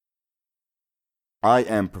I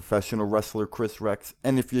am professional wrestler Chris Rex,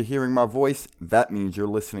 and if you're hearing my voice, that means you're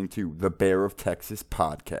listening to the Bear of Texas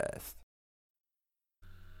podcast.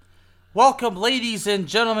 Welcome, ladies and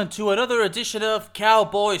gentlemen, to another edition of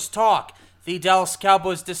Cowboys Talk, the Dallas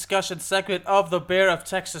Cowboys discussion segment of the Bear of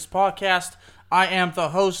Texas podcast. I am the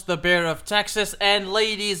host, the Bear of Texas, and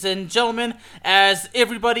ladies and gentlemen, as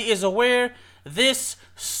everybody is aware, this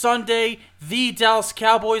Sunday, the Dallas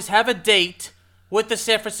Cowboys have a date with the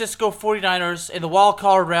San Francisco 49ers in the wild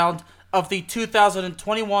card round of the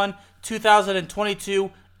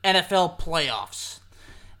 2021-2022 NFL playoffs.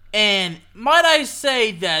 And might I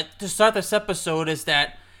say that, to start this episode, is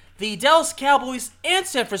that the Dallas Cowboys and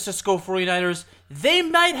San Francisco 49ers, they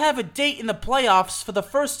might have a date in the playoffs for the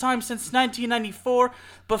first time since 1994.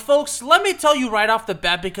 But folks, let me tell you right off the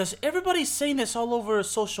bat, because everybody's saying this all over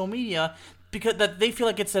social media, because that they feel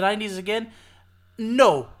like it's the 90s again.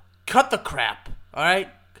 No, cut the crap. Alright?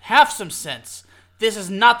 Have some sense. This is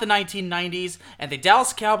not the 1990s, and the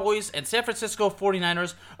Dallas Cowboys and San Francisco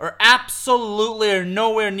 49ers are absolutely or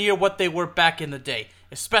nowhere near what they were back in the day,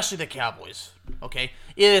 especially the Cowboys. Okay?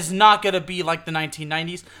 It is not going to be like the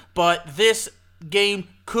 1990s, but this game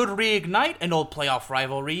could reignite an old playoff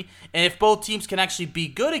rivalry, and if both teams can actually be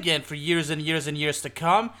good again for years and years and years to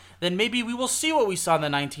come, then maybe we will see what we saw in the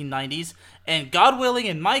 1990s, and God willing,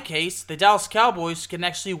 in my case, the Dallas Cowboys can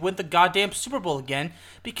actually win the goddamn Super Bowl again,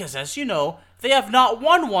 because as you know, they have not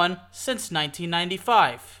won one since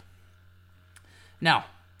 1995. Now,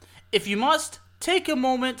 if you must, take a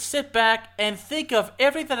moment, sit back, and think of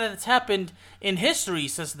everything that has happened in history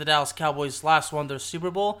since the Dallas Cowboys last won their Super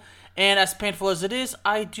Bowl. And as painful as it is,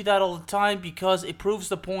 I do that all the time because it proves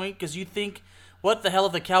the point, because you think, what the hell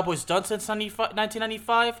have the Cowboys done since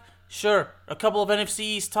 1995? Sure, a couple of NFC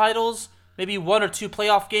East titles, maybe one or two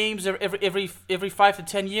playoff games every 5 to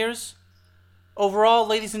 10 years. Overall,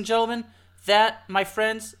 ladies and gentlemen, that, my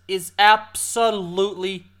friends, is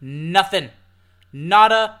absolutely nothing.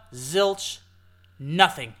 Nada, zilch,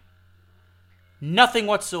 nothing. Nothing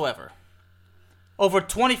whatsoever. Over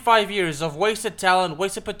 25 years of wasted talent,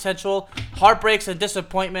 wasted potential, heartbreaks, and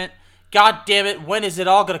disappointment. God damn it, when is it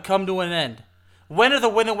all going to come to an end? When are the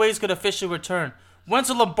winning ways going to officially return? When's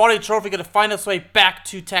the Lombardi Trophy going to find its way back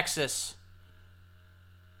to Texas?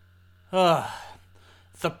 The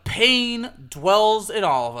pain dwells in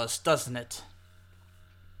all of us, doesn't it?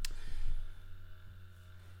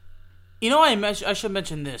 You know, I should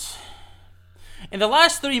mention this. In the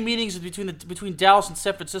last 3 meetings between Dallas and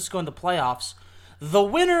San Francisco in the playoffs, the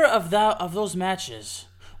winner of those matches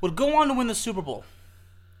would go on to win the Super Bowl.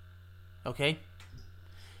 Okay?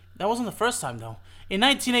 That wasn't the first time, though. In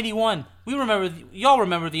 1981, y'all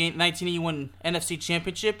remember the 1981 NFC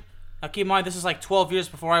Championship? Now keep in mind, this is like 12 years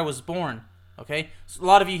before I was born. Okay? So a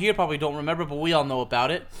lot of you here probably don't remember, but we all know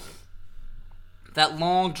about it. That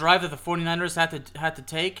long drive that the 49ers had to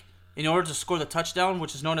take in order to score the touchdown,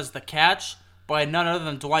 which is known as the catch, by none other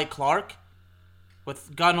than Dwight Clark,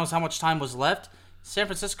 with God knows how much time was left. San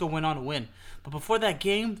Francisco went on to win. But before that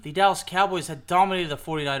game, the Dallas Cowboys had dominated the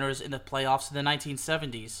 49ers in the playoffs in the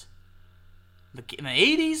 1970s. In the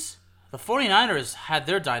 80s, the 49ers had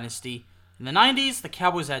their dynasty. In the 90s, the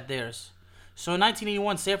Cowboys had theirs. So in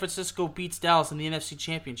 1981, San Francisco beats Dallas in the NFC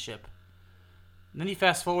Championship. And then you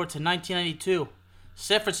fast forward to 1992.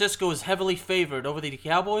 San Francisco is heavily favored over the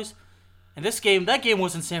Cowboys. And that game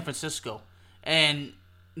was in San Francisco. And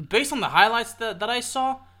based on the highlights that I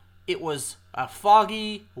saw, it was a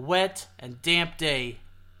foggy, wet, and damp day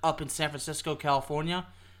up in San Francisco, California.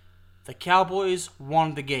 The Cowboys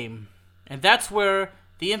won the game. And that's where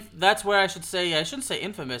I shouldn't say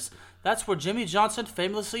infamous. That's where Jimmy Johnson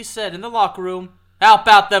famously said in the locker room, "How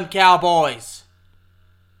about them Cowboys?"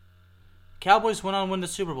 Cowboys went on to win the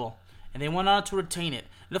Super Bowl, and they went on to retain it.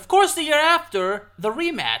 And of course, the year after, the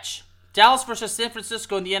rematch, Dallas versus San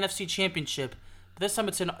Francisco in the NFC Championship. But this time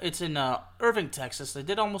it's in Irving, Texas. I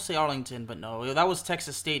did almost say Arlington, but no, that was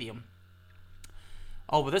Texas Stadium.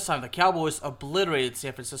 Oh, but this time the Cowboys obliterated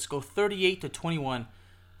San Francisco 38-21.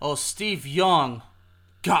 Oh, Steve Young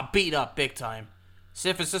got beat up big time.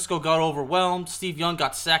 San Francisco got overwhelmed. Steve Young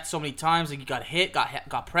got sacked so many times that he got hit,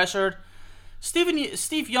 got pressured.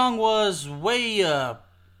 Steve Young was way,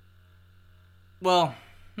 well,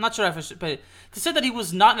 I'm not sure if I should, but to say that he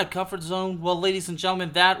was not in a comfort zone, well, ladies and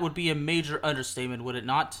gentlemen, that would be a major understatement, would it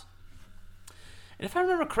not? And if I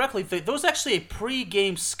remember correctly, there was actually a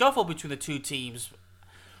pre-game scuffle between the two teams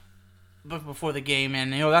before the game,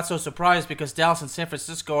 and that's no surprise because Dallas and San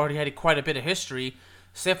Francisco already had quite a bit of history.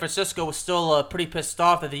 San Francisco was still pretty pissed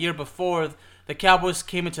off that the year before the Cowboys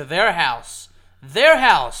came into their house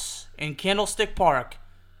in Candlestick Park,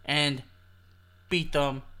 and beat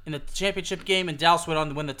them in the championship game, and Dallas went on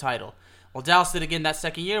to win the title. Well, Dallas did again that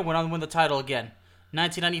second year, went on to win the title again.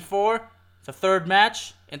 1994, the third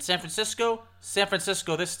match in San Francisco. San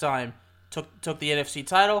Francisco this time took the NFC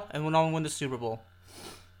title and went on to win the Super Bowl.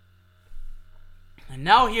 And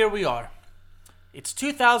now here we are. It's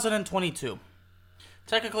 2022.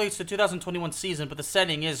 Technically, it's the 2021 season, but the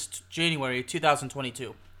setting is January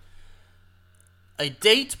 2022. A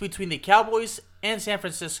date between the Cowboys and San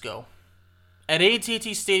Francisco at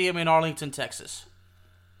AT&T Stadium in Arlington, Texas.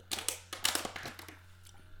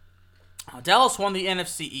 Dallas won the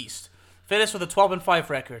NFC East, finished with a 12-5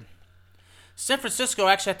 record. San Francisco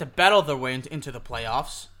actually had to battle their way into the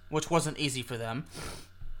playoffs, which wasn't easy for them.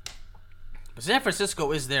 But San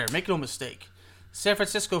Francisco is there, make no mistake. San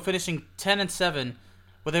Francisco finishing 10-7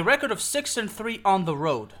 with a record of 6-3 on the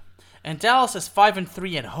road, and Dallas is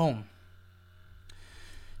 5-3 at home.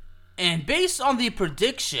 And based on the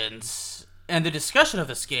predictions and the discussion of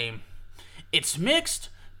this game, it's mixed,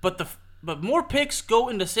 but more picks go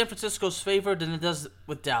into San Francisco's favor than it does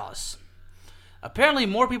with Dallas. Apparently,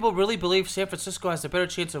 more people really believe San Francisco has a better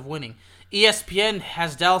chance of winning. ESPN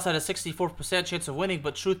has Dallas at a 64% chance of winning,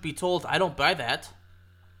 but truth be told, I don't buy that.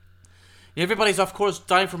 Everybody's, of course,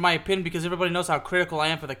 dying for my opinion because everybody knows how critical I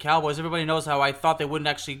am for the Cowboys. Everybody knows how I thought they wouldn't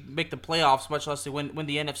actually make the playoffs, much less they win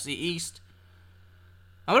the NFC East.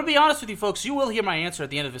 I'm going to be honest with you, folks. You will hear my answer at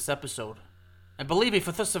the end of this episode. And believe me,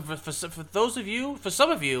 for those of you, for some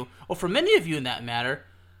of you, or for many of you in that matter,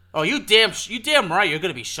 oh, you damn right you're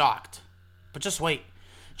going to be shocked. But just wait.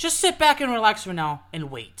 Just sit back and relax for now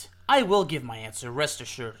and wait. I will give my answer, rest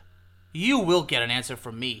assured. You will get an answer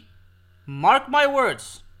from me. Mark my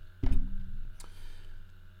words.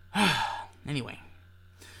 Anyway.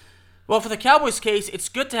 Well, for the Cowboys case, it's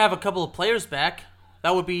good to have a couple of players back.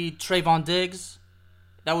 That would be Trayvon Diggs.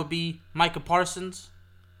 That would be Micah Parsons,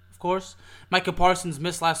 of course. Micah Parsons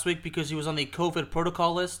missed last week because he was on the COVID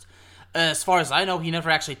protocol list. As far as I know, he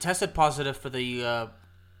never actually tested positive for the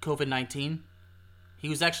COVID-19. He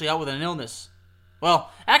was actually out with an illness.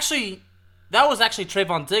 Well, actually, that was actually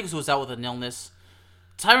Trayvon Diggs who was out with an illness.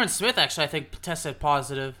 Tyron Smith actually, I think, tested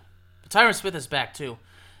positive. But Tyron Smith is back, too.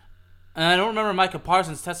 And I don't remember Micah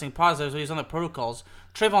Parsons testing positive, so he was on the protocols.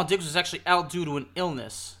 Trayvon Diggs was actually out due to an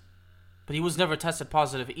illness. But he was never tested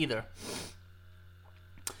positive either.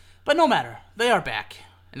 But no matter. They are back.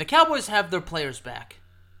 And the Cowboys have their players back.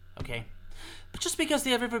 Okay? But just because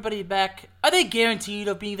they have everybody back, are they guaranteed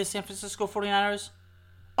of being the San Francisco 49ers?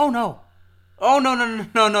 Oh, no. Oh,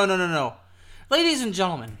 no. Ladies and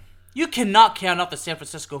gentlemen, you cannot count out the San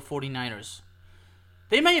Francisco 49ers.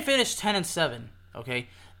 They may have finished 10-7, okay?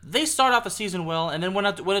 They started off the season well and then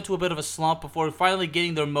went into a bit of a slump before finally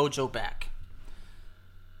getting their mojo back.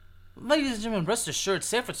 Ladies and gentlemen, rest assured,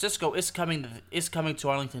 San Francisco is coming to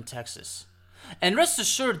Arlington, Texas. And rest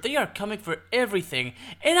assured, they are coming for everything.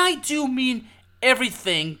 And I do mean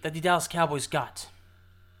everything that the Dallas Cowboys got.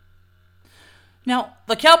 Now,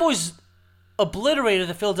 the Cowboys obliterated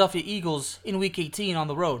the Philadelphia Eagles in Week 18 on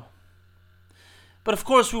the road. But of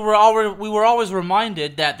course, we were always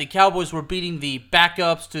reminded that the Cowboys were beating the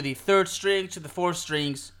backups to the third string, to the fourth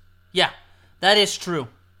strings. Yeah, that is true.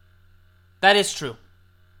 That is true.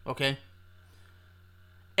 Okay?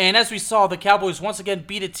 And as we saw, the Cowboys once again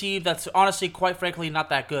beat a team that's honestly, quite frankly, not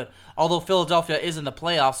that good. Although Philadelphia is in the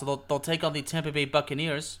playoffs, so they'll take on the Tampa Bay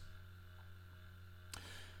Buccaneers.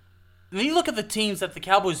 When you look at the teams that the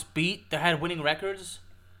Cowboys beat that had winning records,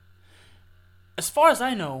 as far as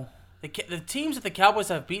I know, the teams that the Cowboys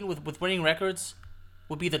have beaten with winning records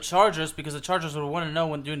would be the Chargers, because the Chargers were 1-0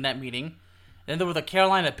 when doing that meeting. And then there were the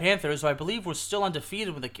Carolina Panthers, who I believe were still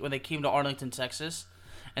undefeated when they came to Arlington, Texas.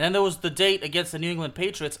 And then there was the date against the New England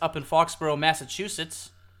Patriots up in Foxborough,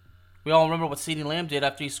 Massachusetts. We all remember what CeeDee Lamb did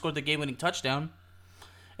after he scored the game-winning touchdown.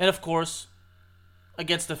 And of course,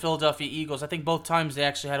 against the Philadelphia Eagles. I think both times they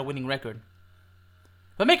actually had a winning record.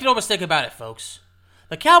 But make no mistake about it, folks.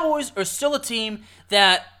 The Cowboys are still a team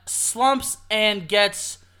that slumps and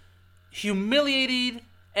gets humiliated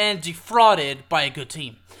and defrauded by a good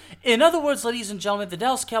team. In other words, ladies and gentlemen, the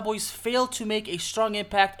Dallas Cowboys failed to make a strong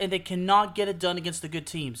impact and they cannot get it done against the good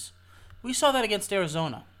teams. We saw that against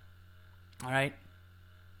Arizona. Alright?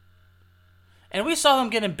 And we saw them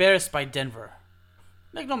get embarrassed by Denver.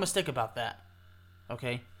 Make no mistake about that.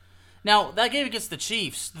 Okay? Now, that game against the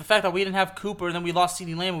Chiefs, the fact that we didn't have Cooper and then we lost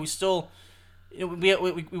CeeDee Lamb and we still... we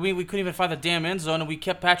couldn't even find the damn end zone, and we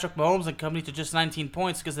kept Patrick Mahomes and company to just 19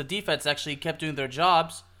 points because the defense actually kept doing their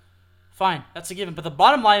jobs. Fine, that's a given. But the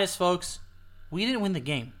bottom line is, folks, we didn't win the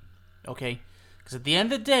game, okay? Because at the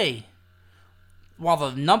end of the day, while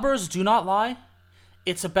the numbers do not lie,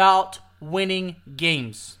 it's about winning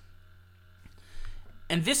games.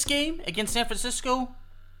 And this game against San Francisco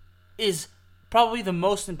is probably the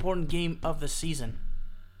most important game of the season.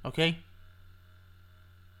 Okay?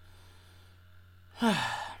 I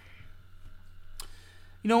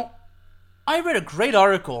read a great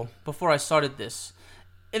article before I started this.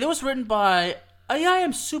 And it was written by a guy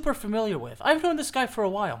I'm super familiar with. I've known this guy for a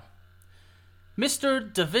while.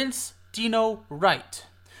 Mr. DeVince Dino Wright,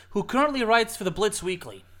 who currently writes for the Blitz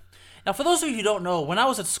Weekly. Now, for those of you who don't know, when I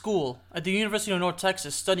was at school at the University of North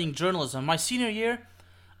Texas studying journalism, my senior year,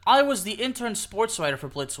 I was the intern sports writer for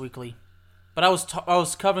Blitz Weekly. But I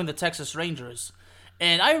was covering the Texas Rangers.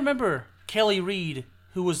 And I remember Kelly Reed,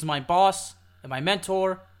 who was my boss and my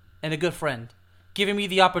mentor and a good friend, giving me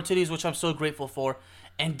the opportunities which I'm so grateful for,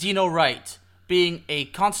 and Dino Wright being a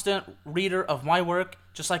constant reader of my work,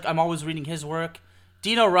 just like I'm always reading his work.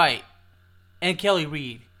 Dino Wright and Kelly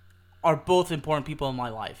Reed are both important people in my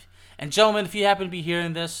life. And gentlemen, if you happen to be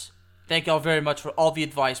hearing this, thank y'all very much for all the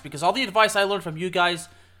advice, because all the advice I learned from you guys,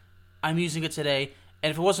 I'm using it today, and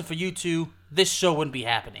if it wasn't for you two, this show wouldn't be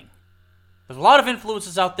happening. There's a lot of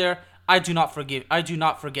influences out there. I do not forget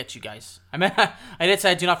you guys. I did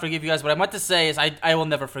say I do not forgive you guys. What I meant to say is I will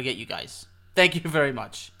never forget you guys. Thank you very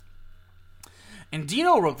much. And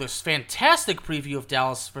Dino wrote this fantastic preview of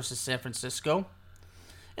Dallas versus San Francisco.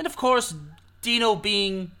 And of course, Dino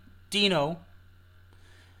being Dino,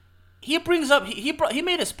 he brings up he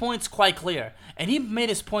made his points quite clear, and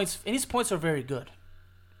his points are very good.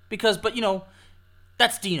 But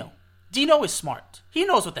that's Dino. Dino is smart. He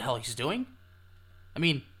knows what the hell he's doing. I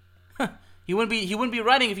mean, he wouldn't be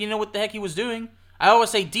writing if you know what the heck he was doing. I always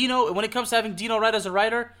say Dino, when it comes to having Dino write as a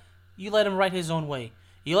writer, you let him write his own way.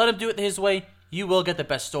 You let him do it his way, you will get the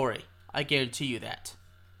best story. I guarantee you that.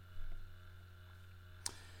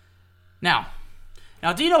 Now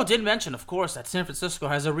Dino did mention, of course, that San Francisco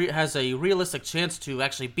has a realistic chance to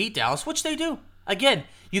actually beat Dallas, which they do. Again,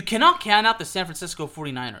 you cannot count out the San Francisco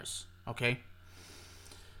 49ers, okay?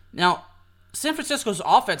 Now, San Francisco's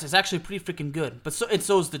offense is actually pretty freaking good, but so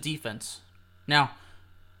is the defense. Now,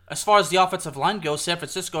 as far as the offensive line goes, San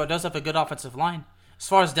Francisco does have a good offensive line. As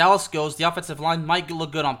far as Dallas goes, the offensive line might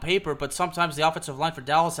look good on paper, but sometimes the offensive line for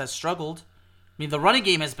Dallas has struggled. I mean, the running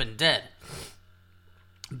game has been dead.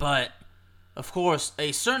 But, of course,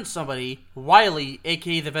 a certain somebody, Wiley,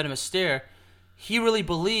 a.k.a. the Venomous Stare, he really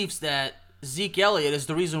believes that Zeke Elliott is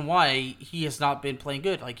the reason why he has not been playing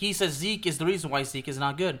good. Like, he says Zeke is the reason why Zeke is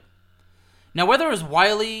not good. Now, whether it's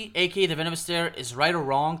Wiley, a.k.a. the Venomous Stare, is right or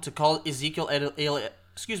wrong to call Ezekiel Elliott...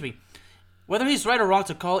 Whether he's right or wrong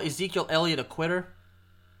to call Ezekiel Elliott a quitter,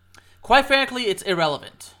 quite frankly, it's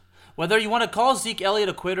irrelevant. Whether you want to call Zeke Elliott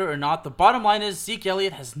a quitter or not, the bottom line is Zeke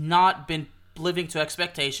Elliott has not been living to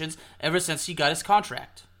expectations ever since he got his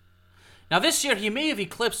contract. Now, this year, he may have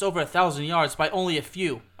eclipsed over 1,000 yards by only a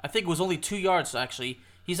few. I think it was only 2 yards, actually.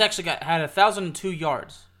 He's actually had 1,002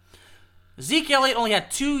 yards. Zeke Elliott only had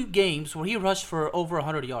 2 games where he rushed for over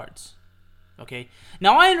 100 yards. Okay?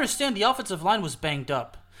 Now, I understand the offensive line was banged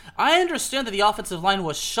up. I understand that the offensive line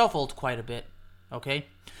was shuffled quite a bit. Okay?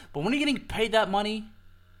 But when you're getting paid that money,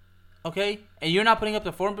 okay, and you're not putting up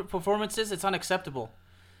the performances, it's unacceptable.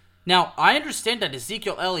 Now, I understand that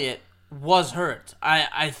Ezekiel Elliott was hurt.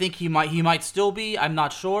 I think he might still be. I'm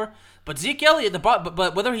not sure. But Zeke Elliott,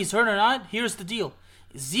 but whether he's hurt or not, here's the deal.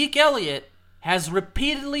 Zeke Elliott has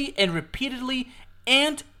repeatedly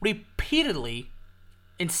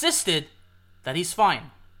insisted that he's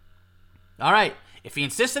fine. All right, if he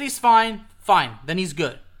insists that he's fine, then he's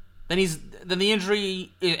good. Then the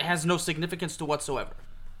injury has no significance to whatsoever.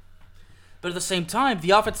 But at the same time,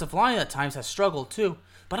 the offensive line at times has struggled too.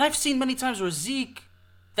 But I've seen many times where Zeke,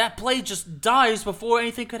 that play just dies before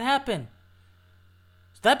anything could happen.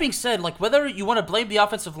 That being said, like, whether you want to blame the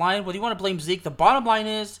offensive line, whether you want to blame Zeke, the bottom line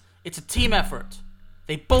is it's a team effort.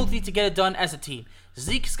 They both need to get it done as a team.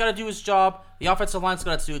 Zeke's got to do his job. The offensive line's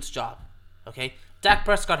got to do its job. Okay? Dak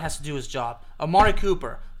Prescott has to do his job. Amari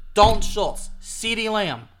Cooper, Dalton Schultz, CeeDee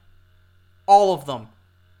Lamb, all of them.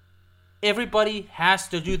 Everybody has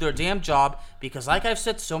to do their damn job because, like I've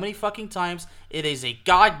said so many fucking times, it is a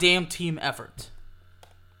goddamn team effort.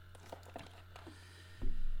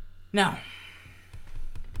 Now,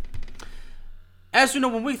 as you know,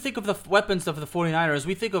 when we think of the weapons of the 49ers,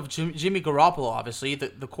 we think of Jimmy Garoppolo, obviously,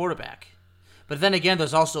 the quarterback. But then again,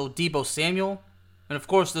 there's also Deebo Samuel, and of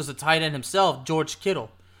course, there's the tight end himself, George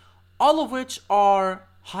Kittle. All of which are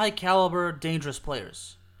high-caliber, dangerous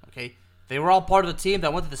players. Okay? They were all part of the team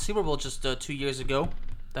that went to the Super Bowl just 2 years ago.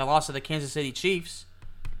 That lost to the Kansas City Chiefs.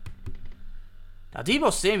 Now,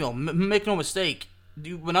 Deebo Samuel, make no mistake,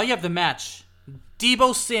 now you have the match.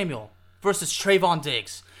 Deebo Samuel versus Trayvon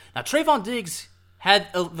Diggs. Now, Trayvon Diggs had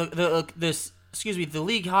this the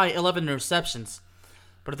league high 11 interceptions.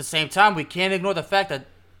 But at the same time, we can't ignore the fact that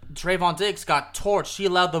Trayvon Diggs got torched. He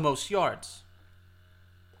allowed the most yards.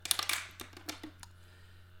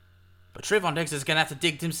 But Trayvon Diggs is gonna have to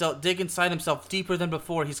dig inside himself deeper than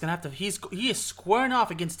before. He is squaring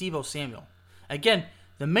off against Deebo Samuel. Again,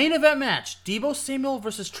 the main event match: Deebo Samuel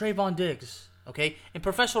versus Trayvon Diggs. Okay, in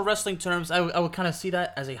professional wrestling terms, I would kind of see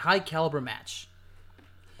that as a high caliber match.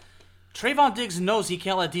 Trayvon Diggs knows he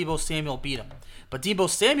can't let Deebo Samuel beat him, but Deebo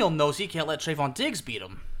Samuel knows he can't let Trayvon Diggs beat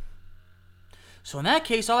him. So in that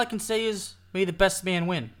case, all I can say is, may the best man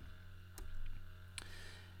win.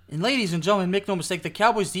 And ladies and gentlemen, make no mistake, the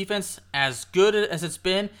Cowboys' defense, as good as it's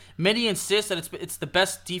been, many insist that it's the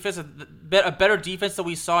best defense, a better defense that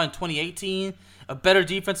we saw in 2018, a better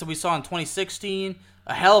defense that we saw in 2016,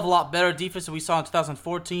 a hell of a lot better defense that we saw in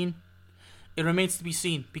 2014. It remains to be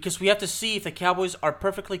seen, because we have to see if the Cowboys are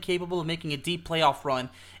perfectly capable of making a deep playoff run.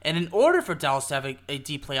 And in order for Dallas to have a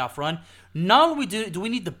deep playoff run, not only do we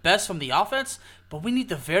need the best from the offense, but we need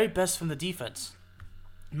the very best from the defense.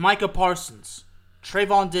 Micah Parsons,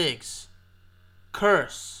 Trayvon Diggs,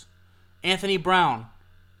 Curse, Anthony Brown,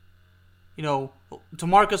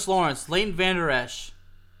 DeMarcus Lawrence, Leighton Vander Esch,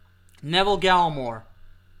 Neville Gallimore.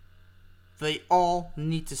 They all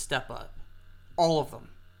need to step up. All of them.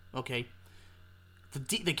 Okay?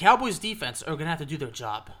 The Cowboys' defense are going to have to do their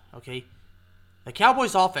job. Okay? The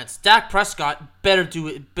Cowboys' offense, Dak Prescott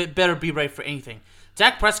better be right for anything.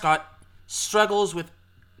 Dak Prescott struggles with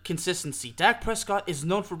consistency. Dak Prescott is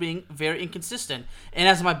known for being very inconsistent. And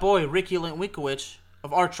as my boy Ricky Lentwinkowicz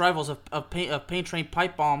of Arch Rivals of Paint Train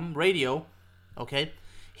Pipe Bomb Radio, okay,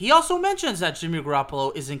 he also mentions that Jimmy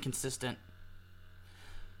Garoppolo is inconsistent.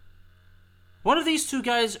 One of these two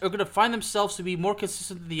guys are going to find themselves to be more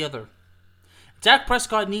consistent than the other. Dak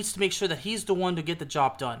Prescott needs to make sure that he's the one to get the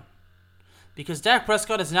job done. Because Dak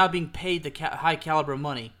Prescott is now being paid the high caliber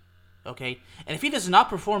money. Okay? And if he does not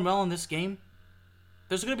perform well in this game,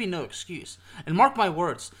 there's going to be no excuse. And mark my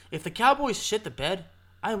words, if the Cowboys shit the bed,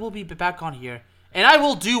 I will be back on here. And I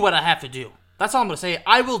will do what I have to do. That's all I'm going to say.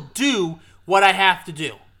 I will do what I have to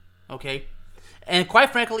do. Okay? And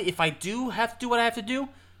quite frankly, if I do have to do what I have to do,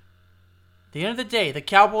 at the end of the day, the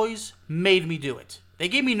Cowboys made me do it. They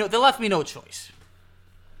left me no choice.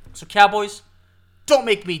 So Cowboys, don't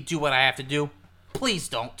make me do what I have to do. Please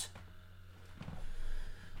don't.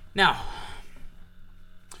 Now,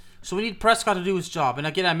 so we need Prescott to do his job. And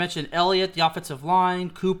again, I mentioned Elliott, the offensive line,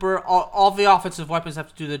 Cooper, all the offensive weapons have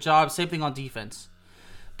to do their job. Same thing on defense.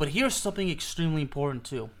 But here's something extremely important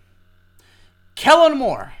too. Kellen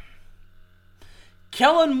Moore.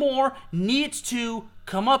 Kellen Moore needs to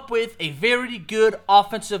come up with a very good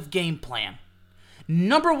offensive game plan.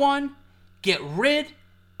 Number one, get rid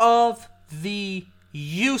of the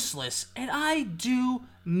useless, and I do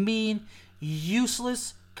mean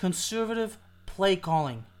useless, conservative play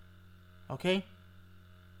calling. Okay?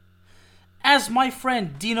 As my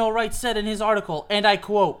friend Dino Wright said in his article, and I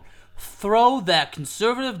quote, "Throw that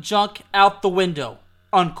conservative junk out the window,"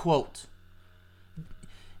 unquote.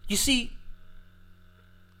 You see,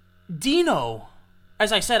 Dino,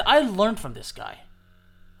 as I said, I learned from this guy.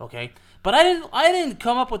 Okay? But I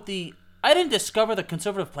didn't discover the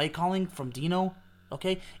conservative play calling from Dino.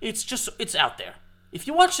 Okay? It's out there. If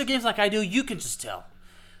you watch the games like I do, you can just tell.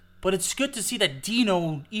 But it's good to see that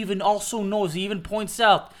Dino even also knows, he even points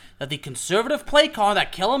out that the conservative play calling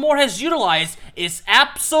that Kellen Moore has utilized is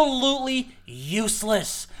absolutely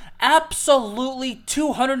useless. Absolutely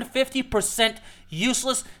 250%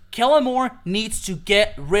 useless. Kellen Moore needs to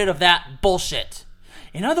get rid of that bullshit.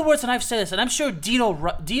 In other words, and I've said this, and I'm sure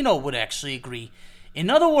Dino would actually agree. In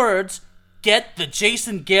other words, get the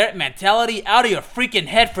Jason Garrett mentality out of your freaking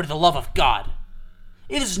head, for the love of God.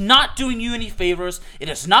 It is not doing you any favors. It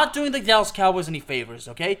is not doing the Dallas Cowboys any favors,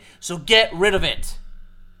 okay? So get rid of it.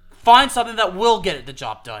 Find something that will get the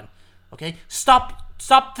job done, okay?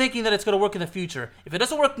 Stop thinking that it's going to work in the future. If it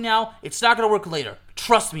doesn't work now, it's not going to work later.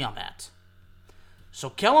 Trust me on that. So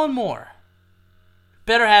Kellen Moore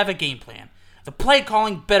better have a game plan. The play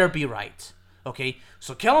calling better be right. Okay?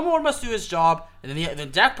 So Kellen Moore must do his job, and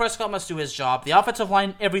then Dak Prescott must do his job. The offensive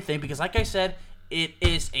line, everything, because like I said, it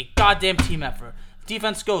is a goddamn team effort.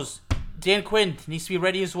 Defense goes. Dan Quinn needs to be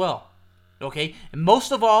ready as well. Okay? And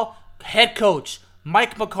most of all, head coach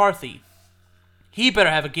Mike McCarthy. He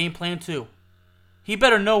better have a game plan too. He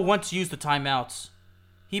better know when to use the timeouts.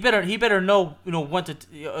 He better know when to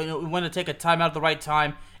take a timeout at the right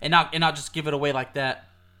time and not just give it away like that.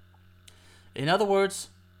 In other words,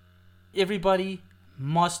 everybody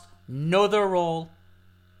must know their role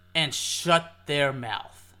and shut their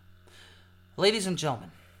mouth. Ladies and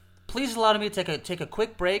gentlemen, please allow me to take a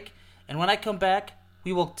quick break, And when I come back,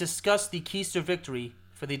 we will discuss the keys to victory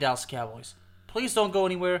for the Dallas Cowboys. Please don't go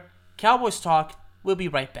anywhere. Cowboys Talk. We'll be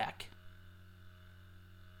right back.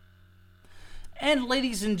 And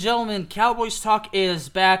ladies and gentlemen, Cowboys Talk is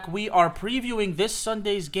back. We are previewing this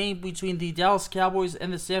Sunday's game between the Dallas Cowboys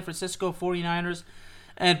and the San Francisco 49ers.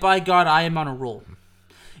 And by God, I am on a roll.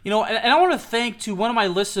 You know, and I want to thank to one of my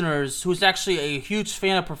listeners who's actually a huge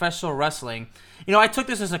fan of professional wrestling. You know, I took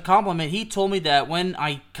this as a compliment. He told me that when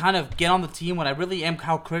I kind of get on the team, when I really am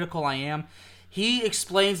how critical I am, he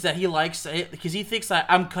explains that he likes it because he thinks that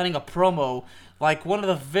I'm cutting a promo like one of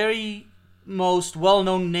the very most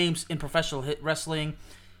well-known names in professional wrestling.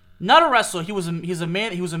 Not a wrestler. He was a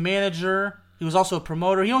manager. He was also a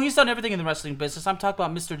promoter. You know, he's done everything in the wrestling business. I'm talking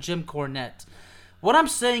about Mr. Jim Cornette. What I'm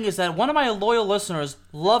saying is that one of my loyal listeners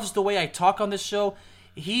loves the way I talk on this show.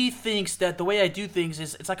 He thinks that the way I do things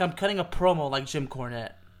is it's like I'm cutting a promo like Jim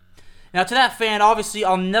Cornette. Now, to that fan, obviously,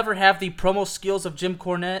 I'll never have the promo skills of Jim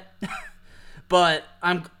Cornette, but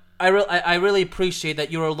I really appreciate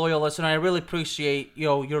that you're a loyal listener. I really appreciate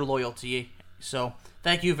your loyalty. So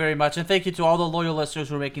thank you very much, and thank you to all the loyal listeners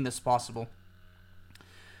who are making this possible.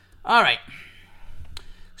 All right.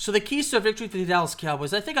 So the keys to victory for the Dallas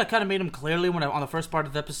Cowboys, I think I kind of made them clearly on the first part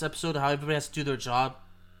of the episode, how everybody has to do their job.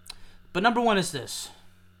 But number one is this.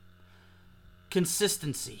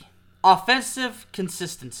 Consistency. Offensive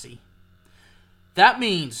consistency. That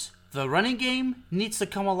means the running game needs to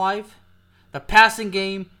come alive. The passing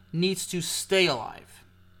game needs to stay alive.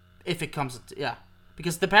 If it comes,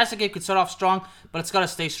 because the passing game could start off strong, but it's got to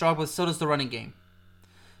stay strong, but so does the running game.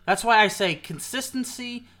 That's why I say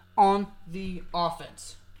consistency on the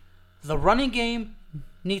offense. The running game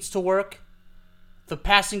needs to work. The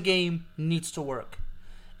passing game needs to work.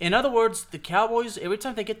 In other words, the Cowboys, every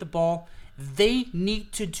time they get the ball, they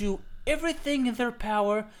need to do everything in their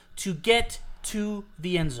power to get to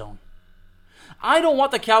the end zone. I don't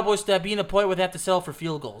want the Cowboys to be in a point where they have to settle for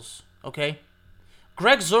field goals, okay?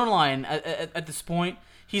 Greg Zuerlein, at this point,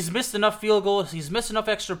 he's missed enough field goals, he's missed enough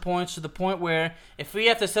extra points to the point where if we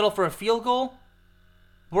have to settle for a field goal,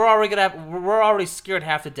 we're already scared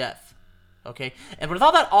half to death. Okay, and with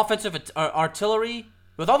all that offensive artillery,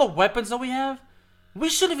 with all the weapons that we have, we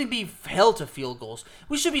shouldn't even be held to field goals.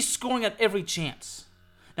 We should be scoring at every chance.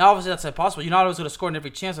 Now, obviously, that's impossible. You're not always going to score in every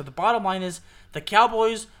chance, but the bottom line is the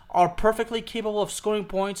Cowboys are perfectly capable of scoring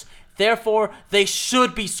points. Therefore, they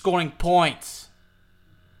should be scoring points.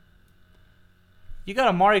 You got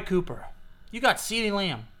Amari Cooper. You got CeeDee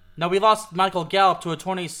Lamb. Now, we lost Michael Gallup to a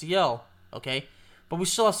torn ACL, okay? But we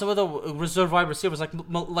still have some other reserve wide receivers like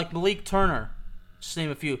Malik Turner, just to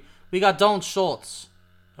name a few. We got Dalton Schultz,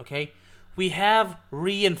 okay? We have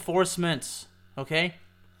reinforcements, okay?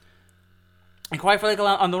 And quite frankly,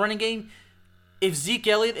 on the running game, if Zeke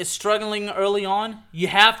Elliott is struggling early on, you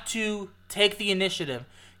have to take the initiative.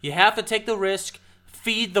 You have to take the risk,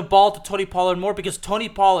 feed the ball to Tony Pollard more, because Tony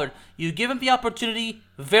Pollard, you give him the opportunity,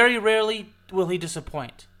 very rarely will he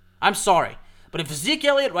disappoint. I'm sorry. But if Zeke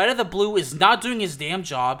Elliott, right out of the blue, is not doing his damn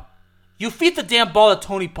job, you feed the damn ball to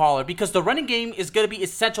Tony Pollard because the running game is going to be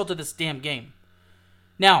essential to this damn game.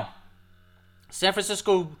 Now, San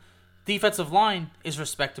Francisco defensive line is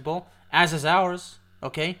respectable, as is ours,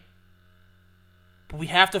 okay? But we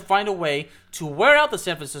have to find a way to wear out the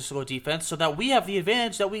San Francisco defense so that we have the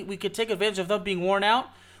advantage, that we can take advantage of them being worn out.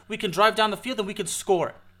 We can drive down the field and we can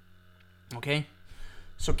score. Okay?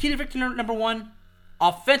 So key to victory number one,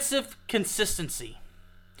 offensive consistency.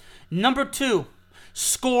 Number two,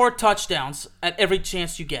 score touchdowns at every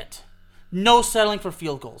chance you get. No settling for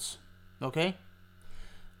field goals. Okay?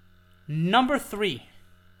 Number three,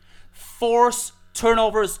 force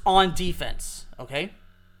turnovers on defense. Okay?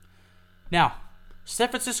 Now, San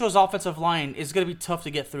Francisco's offensive line is going to be tough to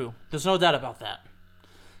get through. There's no doubt about that.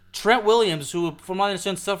 Trent Williams, who, from what I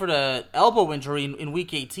understand, suffered an elbow injury in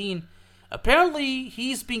Week 18, apparently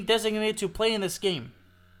he's being designated to play in this game.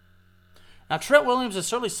 Now, Trent Williams is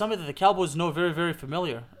certainly somebody that the Cowboys know very, very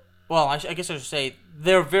familiar. Well, I guess I should say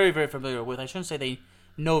they're very, very familiar with. I shouldn't say they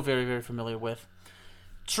know very, very familiar with.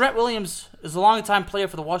 Trent Williams is a long-time player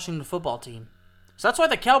for the Washington football team. So that's why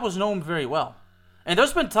the Cowboys know him very well. And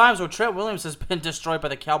there's been times where Trent Williams has been destroyed by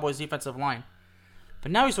the Cowboys' defensive line.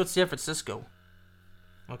 But now he's with San Francisco.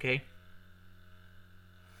 Okay?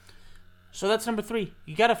 So that's number three.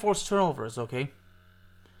 You got to force turnovers, okay?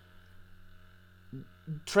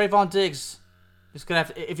 Trayvon Diggs is going to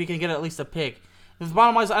have to, if he can get at least a pick. The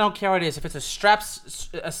bottom line is, I don't care what it is. If it's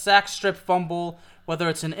a sack, strip, fumble, whether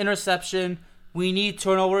it's an interception, we need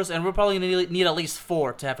turnovers, and we're probably going to need at least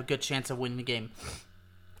 4 to have a good chance of winning the game.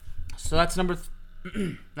 So that's number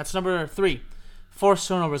three. Force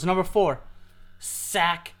turnovers. Number 4,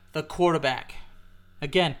 sack the quarterback.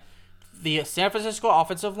 Again, the San Francisco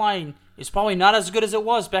offensive line is probably not as good as it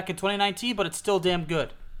was back in 2019, but it's still damn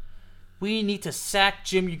good. We need to sack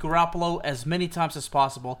Jimmy Garoppolo as many times as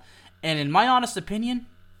possible. And in my honest opinion,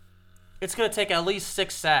 it's going to take at least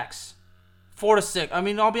 6 sacks. 4 to 6. I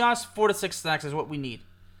mean, I'll be honest, 4 to 6 sacks is what we need.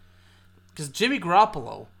 Because Jimmy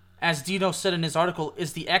Garoppolo, as Dino said in his article,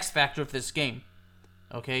 is the X factor of this game.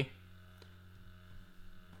 Okay?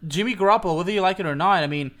 Jimmy Garoppolo, whether you like it or not, I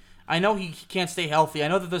mean, I know he can't stay healthy. I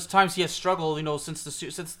know that there's times he has struggled, since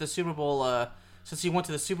the Super Bowl, since he went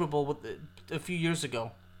to the Super Bowl a few years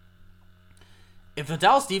ago. If the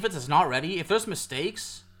Dallas defense is not ready, if there's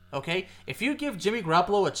mistakes, okay, if you give Jimmy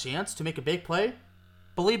Garoppolo a chance to make a big play,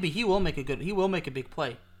 believe me, he will make a big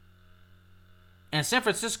play. And San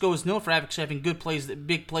Francisco is known for actually having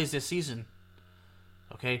big plays this season.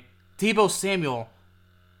 Okay, Deebo Samuel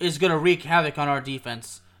is gonna wreak havoc on our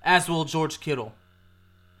defense, as will George Kittle.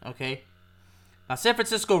 Okay. Now San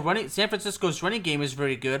Francisco's running game is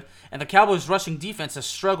very good, and the Cowboys' rushing defense has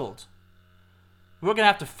struggled. We're gonna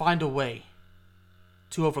have to find a way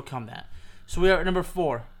to overcome that. So we are at number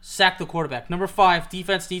 4, sack the quarterback. Number 5,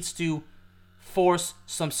 defense needs to force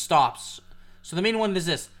some stops. So the main one is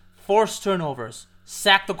this: force turnovers,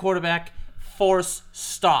 sack the quarterback, force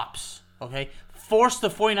stops. Okay, force the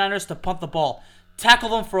 49ers to punt the ball, tackle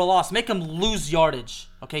them for a loss, make them lose yardage.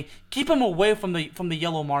 Okay, keep them away from the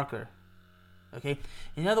yellow marker. Okay,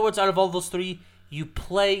 in other words, out of all those 3, you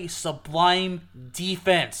play sublime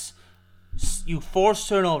defense. You force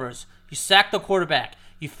turnovers, you sack the quarterback,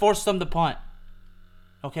 you force them to punt.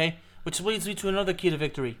 Okay? Which leads me to another key to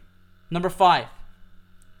victory. Number 5.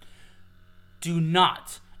 Do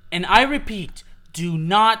not, and I repeat, do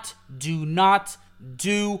not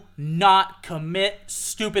commit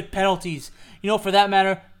stupid penalties. For that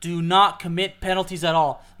matter, do not commit penalties at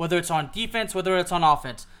all. Whether it's on defense, whether it's on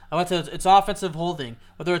offense. It's offensive holding.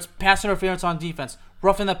 Whether it's pass interference on defense,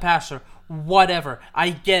 roughing the passer, whatever.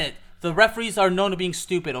 I get it. The referees are known to being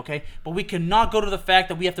stupid, okay? But we cannot go to the fact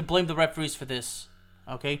that we have to blame the referees for this,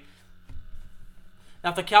 okay?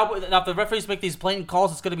 Now, if the referees make these blatant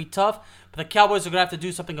calls, it's going to be tough, but the Cowboys are going to have to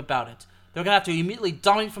do something about it. They're going to have to immediately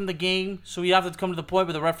dominate from the game, so we have to come to the point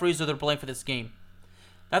where the referees are their blame for this game.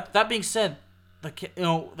 That being said, the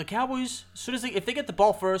Cowboys, as soon as if they get the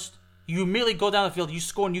ball first, you immediately go down the field, you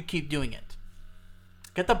score, and you keep doing it.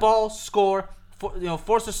 Get the ball, score,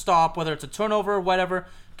 force a stop, whether it's a turnover or whatever.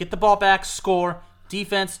 Get the ball back, score.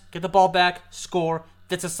 Defense, get the ball back, score.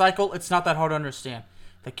 That's a cycle. It's not that hard to understand.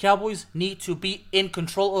 The Cowboys need to be in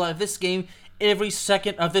control of this game. Every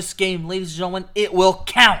second of this game, ladies and gentlemen, it will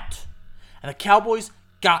count. And the Cowboys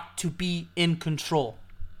got to be in control.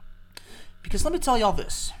 Because let me tell y'all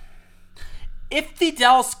this. If the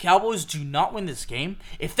Dallas Cowboys do not win this game,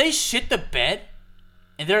 if they shit the bed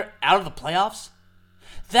and they're out of the playoffs,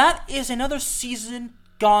 that is another season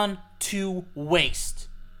gone to waste.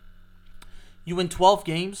 You win 12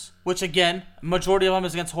 games, which again, majority of them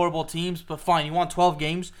is against horrible teams, but fine, you won 12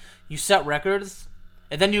 games, you set records,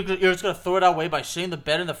 and then you're just going to throw it away by shitting the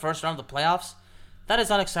bed in the first round of the playoffs? That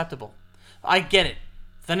is unacceptable. I get it.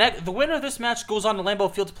 The winner of this match goes on to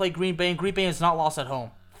Lambeau Field to play Green Bay, and Green Bay is not lost at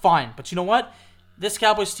home. Fine, but you know what? This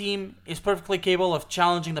Cowboys team is perfectly capable of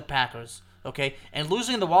challenging the Packers, okay? And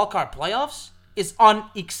losing the wildcard playoffs is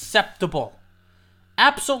unacceptable.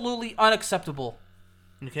 Absolutely unacceptable,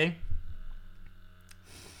 okay?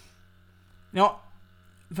 Now,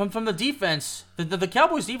 from the defense, the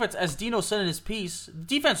Cowboys defense, as Dino said in his piece,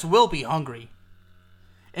 defense will be hungry.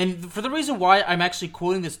 And for the reason why I'm actually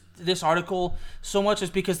quoting this article so much is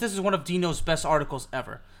because this is one of Dino's best articles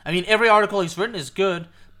ever. I mean, every article he's written is good,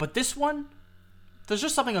 but this one, there's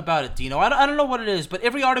just something about it, Dino. I don't know what it is, but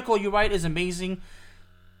every article you write is amazing.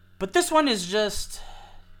 But this one is just,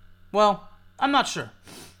 well, I'm not sure.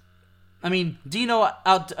 I mean, Dino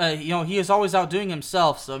he is always outdoing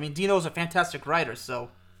himself. So I mean, Dino is a fantastic writer. So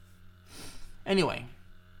anyway,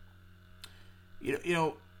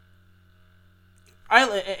 and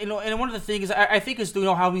one of the things I think is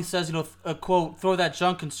how he says a quote, throw that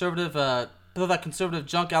conservative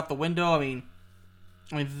junk out the window. I mean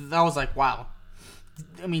that was like, wow.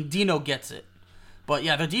 I mean, Dino gets it. But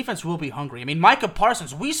yeah, the defense will be hungry. I mean, Micah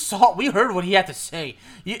Parsons, we heard what he had to say.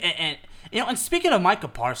 And speaking of Micah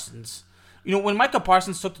Parsons, when Micah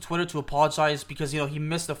Parsons took to Twitter to apologize because he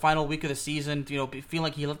missed the final week of the season, feeling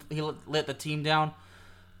like he let the team down.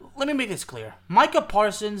 Let me make this clear. Micah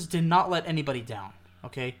Parsons did not let anybody down.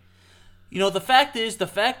 Okay, the fact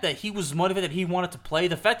that he was motivated, he wanted to play,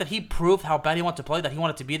 the fact that he proved how bad he wanted to play, that he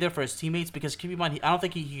wanted to be there for his teammates. Because keep in mind, I don't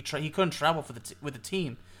think he couldn't travel with the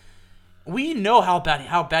team. We know how bad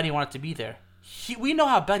he wanted to be there. we know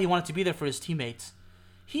how bad he wanted to be there for his teammates.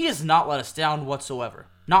 He has not let us down whatsoever.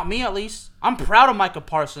 Not me, at least. I'm proud of Micah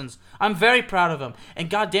Parsons. I'm very proud of him. And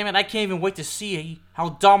God damn it, I can't even wait to see how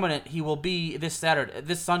dominant he will be this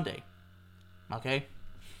Sunday. Okay?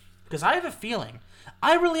 Because I have a feeling,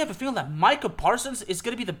 I really have a feeling that Micah Parsons is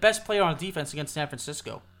going to be the best player on defense against San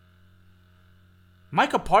Francisco.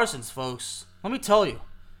 Micah Parsons, folks, let me tell you,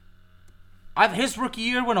 his rookie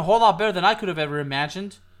year went a whole lot better than I could have ever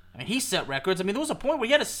imagined. I mean, he set records. I mean, there was a point where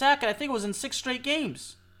he had a sack, and I think it was in 6 straight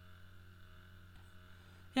games.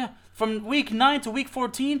 Yeah, from week 9 to week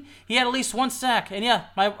 14, he had at least 1 sack. And yeah,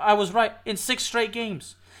 I was right, in 6 straight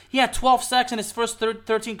games. He had 12 sacks in his first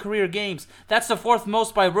 13 career games. That's the 4th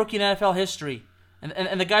most by rookie in NFL history.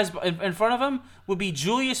 And the guys in front of him would be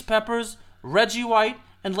Julius Peppers, Reggie White,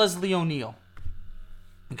 and Leslie O'Neal.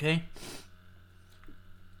 Okay?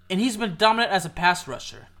 And he's been dominant as a pass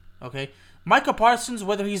rusher. Okay? Micah Parsons,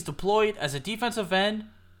 whether he's deployed as a defensive end,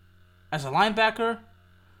 as a linebacker,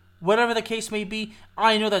 whatever the case may be,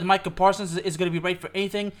 I know that Micah Parsons is going to be right for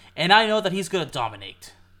anything, and I know that he's going to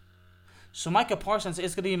dominate. So Micah Parsons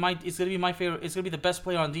is going to be my favorite. It's going to be the best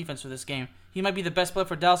player on defense for this game. He might be the best player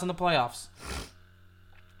for Dallas in the playoffs.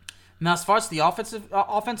 Now, as far as the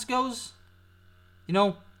offense goes,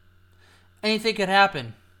 anything could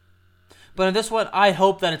happen. But in this one, I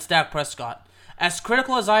hope that it's Dak Prescott. As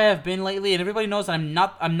critical as I have been lately, and everybody knows that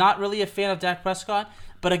I'm not really a fan of Dak Prescott.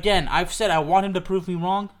 But again, I've said I want him to prove me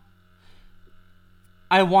wrong.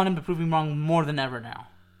 I want him to prove me wrong more than ever now.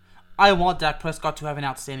 I want Dak Prescott to have an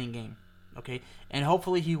outstanding game. Okay? And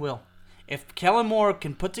hopefully he will. If Kellen Moore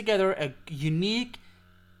can put together a unique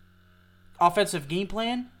offensive game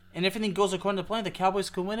plan, and everything goes according to plan, the Cowboys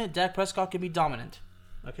can win it, Dak Prescott can be dominant.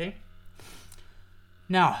 Okay?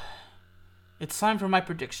 Now, it's time for my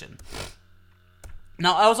prediction.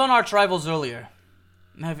 Now, I was on Arch Rivals earlier,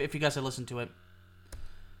 if you guys had listened to it.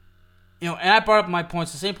 And I brought up my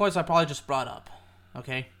points, the same points I probably just brought up.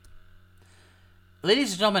 Okay?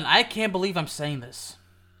 Ladies and gentlemen, I can't believe I'm saying this.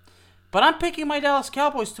 But I'm picking my Dallas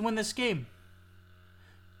Cowboys to win this game.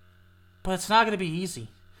 But it's not going to be easy.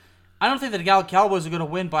 I don't think that the Cowboys are going to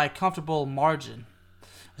win by a comfortable margin.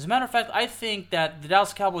 As a matter of fact, I think that the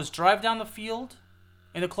Dallas Cowboys drive down the field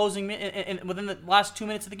in the closing within the last 2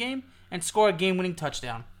 minutes of the game and score a game-winning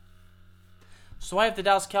touchdown. So I have the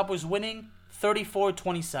Dallas Cowboys winning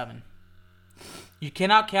 34-27. You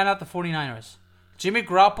cannot count out the 49ers. Jimmy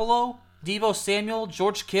Garoppolo, Deebo Samuel,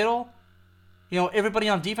 George Kittle, everybody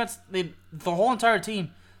on defense, the whole entire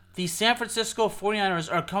team. The San Francisco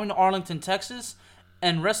 49ers are coming to Arlington, Texas,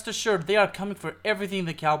 and rest assured, they are coming for everything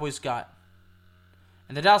the Cowboys got.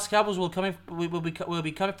 And the Dallas Cowboys will be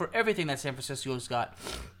coming for everything that San Francisco's got.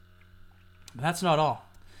 But that's not all.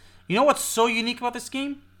 You know what's so unique about this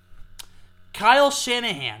game? Kyle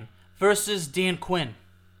Shanahan versus Dan Quinn.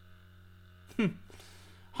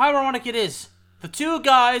 How ironic it is. The two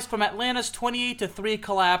guys from Atlanta's 28-3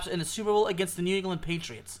 collapse in the Super Bowl against the New England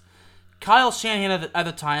Patriots. Kyle Shanahan at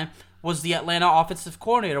the time was the Atlanta offensive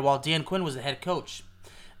coordinator, while Dan Quinn was the head coach.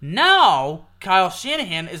 Now, Kyle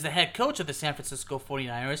Shanahan is the head coach of the San Francisco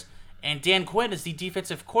 49ers, and Dan Quinn is the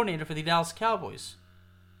defensive coordinator for the Dallas Cowboys.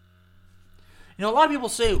 A lot of people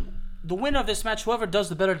say the winner of this match, whoever does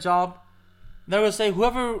the better job, they're going to say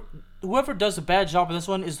whoever does a bad job in this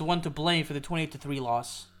one is the one to blame for the 28-3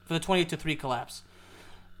 loss, for the 28-3 collapse.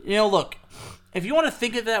 Look, if you want to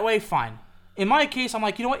think it that way, fine. In my case, I'm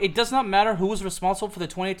like, you know what? It does not matter who was responsible for the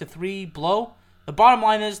 28-3 blow. The bottom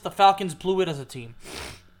line is the Falcons blew it as a team.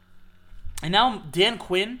 And now Dan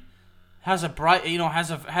Quinn has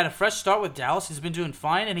had a fresh start with Dallas. He's been doing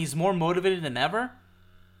fine, and he's more motivated than ever.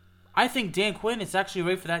 I think Dan Quinn is actually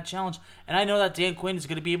ready for that challenge, and I know that Dan Quinn is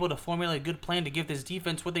going to be able to formulate a good plan to give this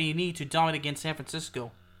defense what they need to dominate against San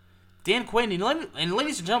Francisco. Dan Quinn, and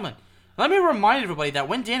ladies and gentlemen, let me remind everybody that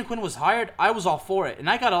when Dan Quinn was hired, I was all for it, and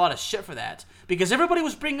I got a lot of shit for that, because everybody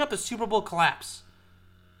was bringing up the Super Bowl collapse.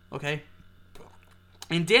 Okay?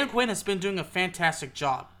 And Dan Quinn has been doing a fantastic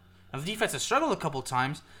job. Now, the defense has struggled a couple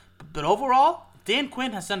times, but overall, Dan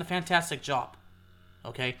Quinn has done a fantastic job.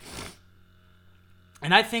 Okay?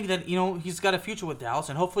 And I think that, he's got a future with Dallas,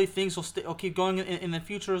 and hopefully things will keep going in the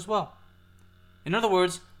future as well. In other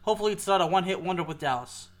words, hopefully it's not a one-hit wonder with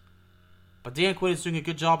Dallas. But Dan Quinn is doing a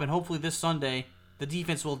good job, and hopefully this Sunday, the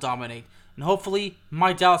defense will dominate. And hopefully,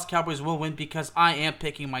 my Dallas Cowboys will win because I am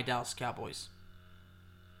picking my Dallas Cowboys.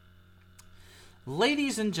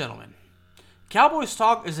 Ladies and gentlemen, Cowboys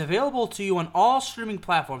Talk is available to you on all streaming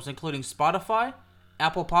platforms, including Spotify,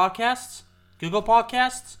 Apple Podcasts, Google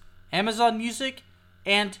Podcasts, Amazon Music,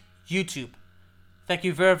 and YouTube. Thank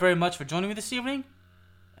you very, very much for joining me this evening.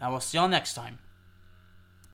 I will see y'all next time.